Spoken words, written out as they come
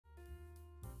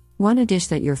Want a dish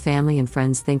that your family and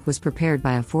friends think was prepared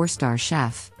by a 4-star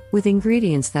chef, with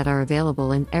ingredients that are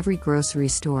available in every grocery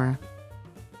store.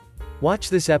 Watch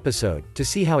this episode to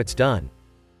see how it's done.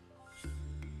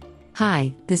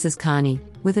 Hi, this is Connie,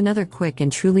 with another quick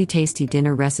and truly tasty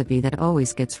dinner recipe that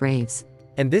always gets raves.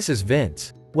 And this is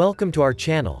Vince. Welcome to our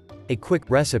channel, A Quick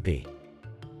Recipe.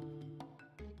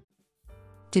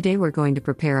 Today we're going to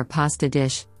prepare a pasta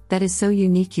dish that is so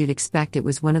unique you'd expect it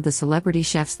was one of the celebrity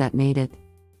chefs that made it.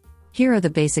 Here are the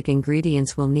basic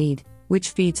ingredients we'll need, which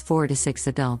feeds 4 to 6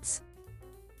 adults.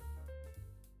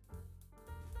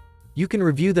 You can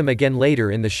review them again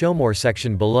later in the Show More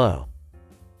section below.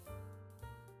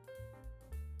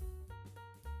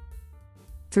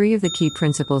 3 of the key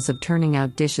principles of turning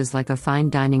out dishes like a fine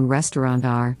dining restaurant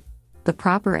are the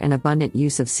proper and abundant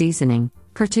use of seasoning,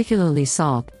 particularly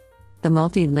salt, the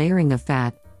multi-layering of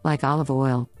fat, like olive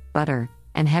oil, butter,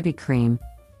 and heavy cream,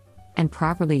 and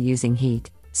properly using heat,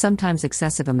 sometimes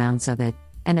excessive amounts of it,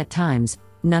 and at times,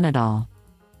 none at all.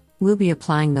 We'll be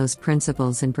applying those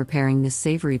principles in preparing this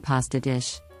savory pasta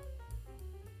dish.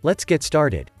 Let's get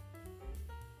started.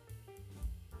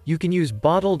 You can use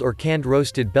bottled or canned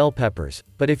roasted bell peppers,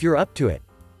 but if you're up to it,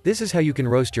 this is how you can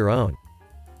roast your own.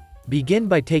 Begin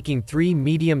by taking 3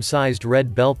 medium-sized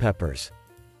red bell peppers.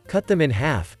 Cut them in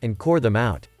half and core them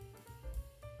out.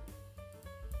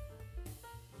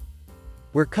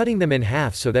 We're cutting them in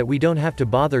half so that we don't have to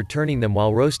bother turning them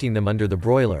while roasting them under the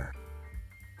broiler.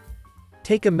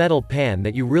 Take a metal pan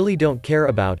that you really don't care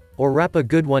about, or wrap a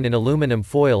good one in aluminum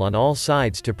foil on all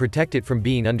sides to protect it from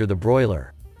being under the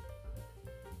broiler.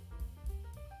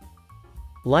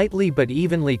 Lightly but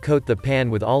evenly coat the pan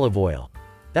with olive oil.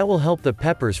 That will help the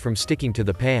peppers from sticking to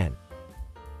the pan.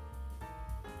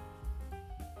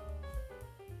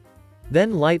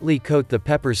 Then lightly coat the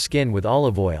pepper's skin with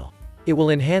olive oil. It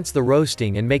will enhance the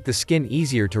roasting and make the skin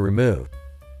easier to remove.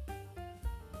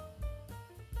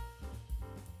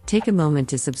 Take a moment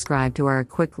to subscribe to our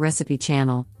Quick Recipe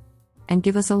channel and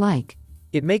give us a like.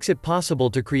 It makes it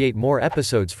possible to create more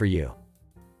episodes for you.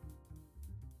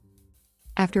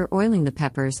 After oiling the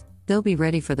peppers, they'll be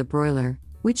ready for the broiler,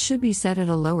 which should be set at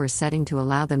a lower setting to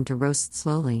allow them to roast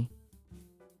slowly.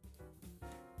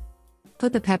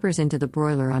 Put the peppers into the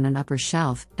broiler on an upper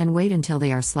shelf and wait until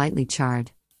they are slightly charred.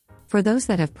 For those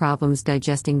that have problems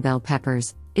digesting bell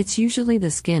peppers, it's usually the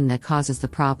skin that causes the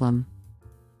problem.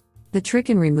 The trick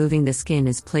in removing the skin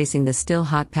is placing the still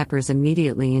hot peppers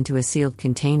immediately into a sealed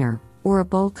container, or a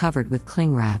bowl covered with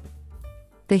cling wrap.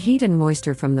 The heat and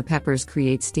moisture from the peppers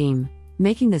create steam,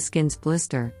 making the skins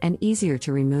blister and easier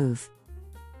to remove.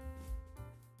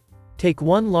 Take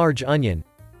 1 large onion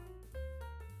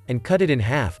and cut it in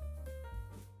half.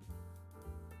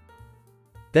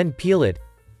 Then peel it.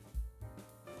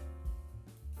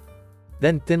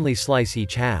 Then thinly slice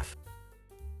each half.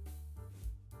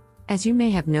 As you may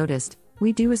have noticed,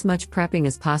 we do as much prepping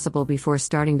as possible before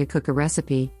starting to cook a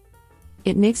recipe.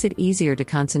 It makes it easier to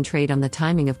concentrate on the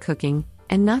timing of cooking,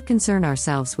 and not concern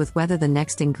ourselves with whether the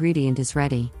next ingredient is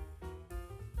ready.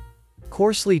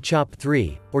 Coarsely chop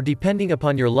 3, or depending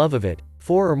upon your love of it,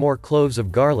 4 or more cloves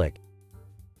of garlic,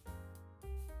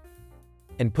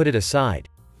 and put it aside.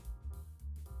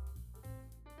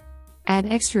 Add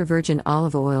extra virgin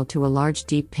olive oil to a large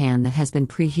deep pan that has been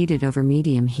preheated over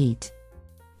medium heat.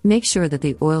 Make sure that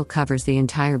the oil covers the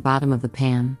entire bottom of the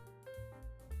pan.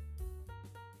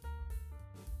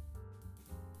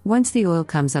 Once the oil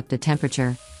comes up to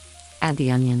temperature, add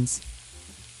the onions.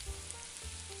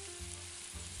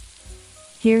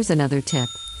 Here's another tip.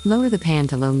 Lower the pan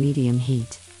to low-medium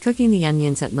heat. Cooking the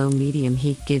onions at low-medium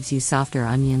heat gives you softer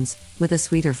onions, with a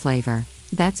sweeter flavor.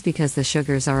 That's because the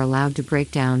sugars are allowed to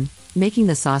break down, making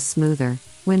the sauce smoother,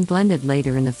 when blended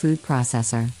later in the food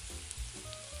processor.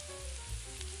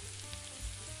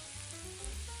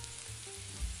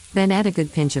 Then add a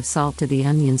good pinch of salt to the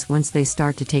onions once they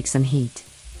start to take some heat.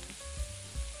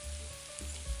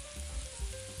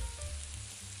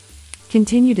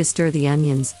 Continue to stir the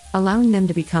onions, allowing them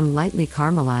to become lightly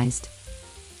caramelized.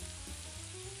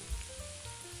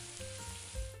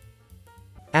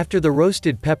 After the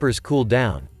roasted peppers cool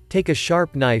down, take a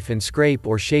sharp knife and scrape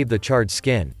or shave the charred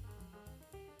skin.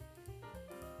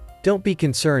 Don't be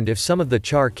concerned if some of the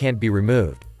char can't be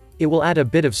removed. It will add a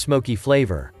bit of smoky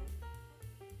flavor.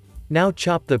 Now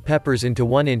chop the peppers into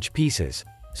 1-inch pieces,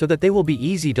 so that they will be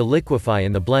easy to liquefy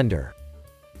in the blender.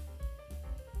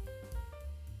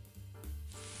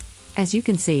 As you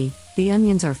can see, the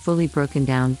onions are fully broken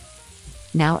down.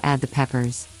 Now add the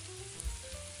peppers.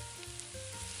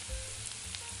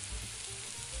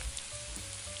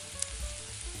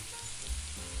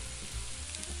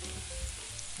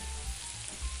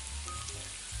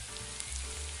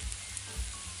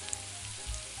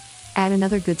 Add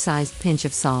another good-sized pinch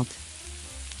of salt.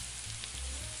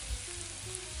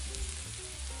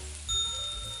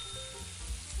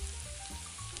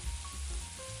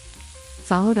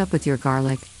 Followed up with your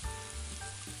garlic.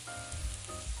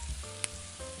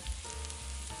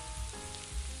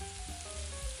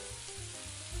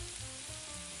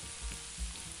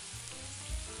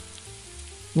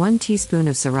 One teaspoon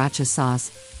of sriracha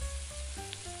sauce.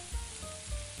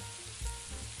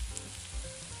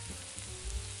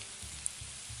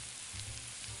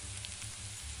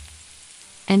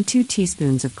 And 2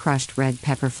 teaspoons of crushed red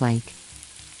pepper flake.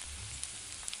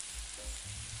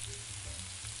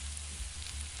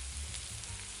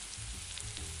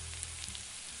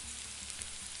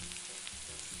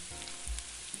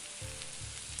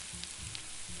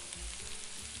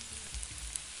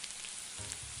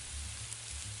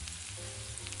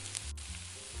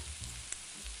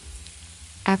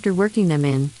 After working them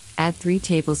in, add 3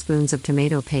 tablespoons of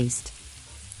tomato paste.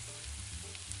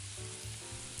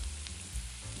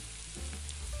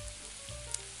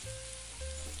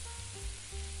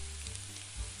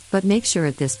 But make sure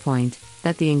at this point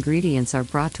that the ingredients are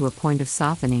brought to a point of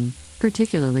softening,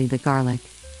 particularly the garlic.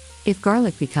 If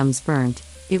garlic becomes burnt,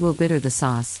 it will bitter the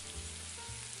sauce.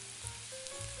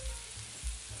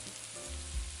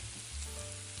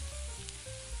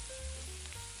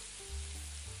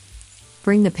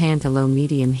 Bring the pan to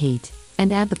low-medium heat,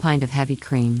 and add the pint of heavy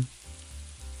cream.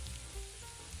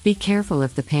 Be careful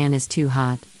if the pan is too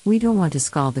hot, we don't want to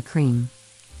scald the cream.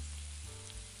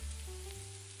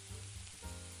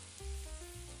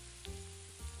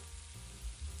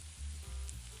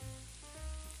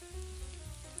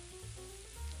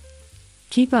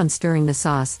 Keep on stirring the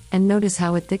sauce, and notice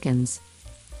how it thickens.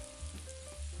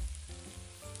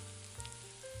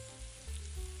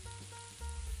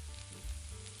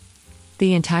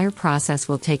 The entire process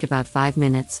will take about 5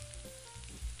 minutes.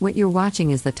 What you're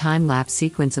watching is the time-lapse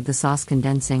sequence of the sauce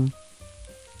condensing.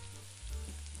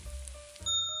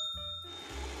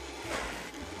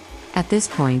 At this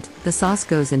point, the sauce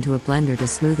goes into a blender to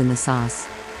smoothen the sauce.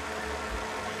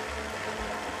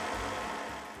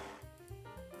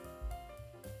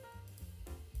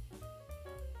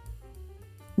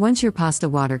 Once your pasta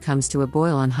water comes to a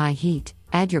boil on high heat,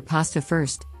 add your pasta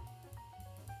first.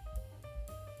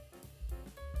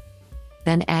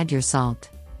 Then add your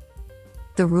salt.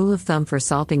 The rule of thumb for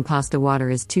salting pasta water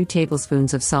is 2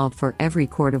 tablespoons of salt for every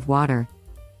quart of water.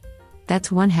 That's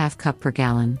 1/2 cup per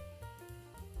gallon.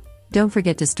 Don't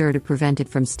forget to stir to prevent it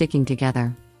from sticking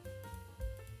together.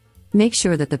 Make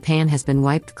sure that the pan has been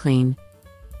wiped clean.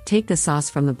 Take the sauce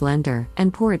from the blender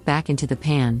and pour it back into the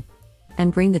pan,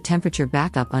 and bring the temperature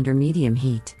back up under medium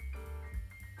heat.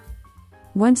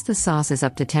 Once the sauce is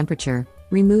up to temperature,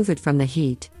 remove it from the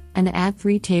heat, and add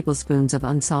 3 tablespoons of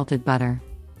unsalted butter.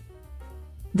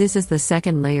 This is the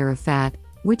second layer of fat,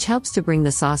 which helps to bring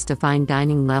the sauce to fine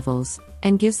dining levels,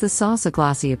 and gives the sauce a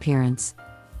glossy appearance.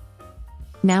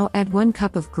 Now add 1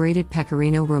 cup of grated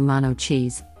Pecorino Romano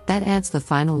cheese, that adds the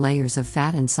final layers of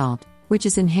fat and salt, which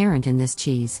is inherent in this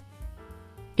cheese.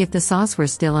 If the sauce were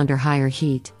still under higher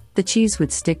heat, the cheese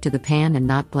would stick to the pan and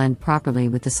not blend properly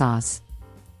with the sauce.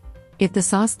 If the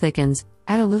sauce thickens,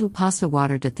 add a little pasta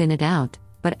water to thin it out,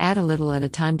 but add a little at a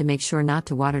time to make sure not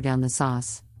to water down the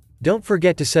sauce. Don't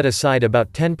forget to set aside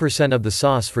about 10% of the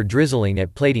sauce for drizzling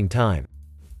at plating time.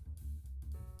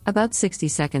 About 60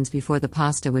 seconds before the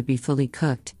pasta would be fully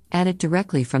cooked, add it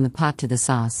directly from the pot to the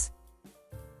sauce.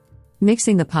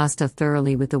 Mixing the pasta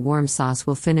thoroughly with the warm sauce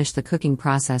will finish the cooking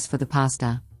process for the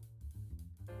pasta.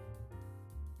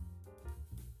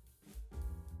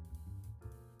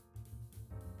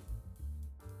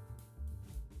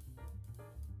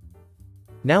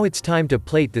 Now it's time to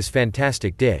plate this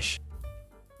fantastic dish.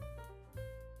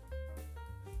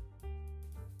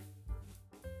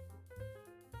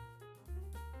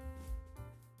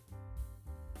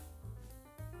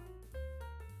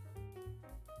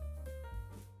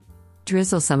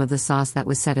 Drizzle some of the sauce that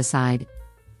was set aside.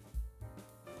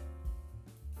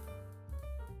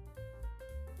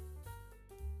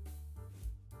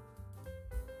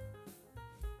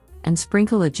 And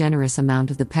sprinkle a generous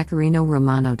amount of the Pecorino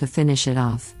Romano to finish it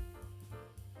off.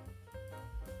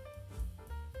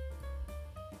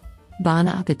 Bon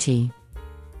appétit!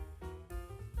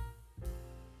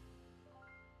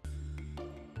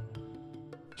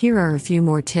 Here are a few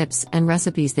more tips and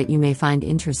recipes that you may find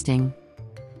interesting.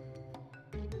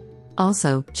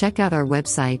 Also, check out our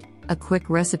website,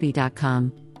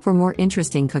 aquickrecipe.com, for more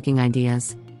interesting cooking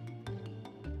ideas.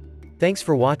 Thanks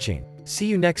for watching. See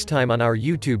you next time on our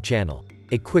YouTube channel,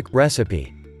 A Quick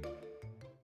Recipe.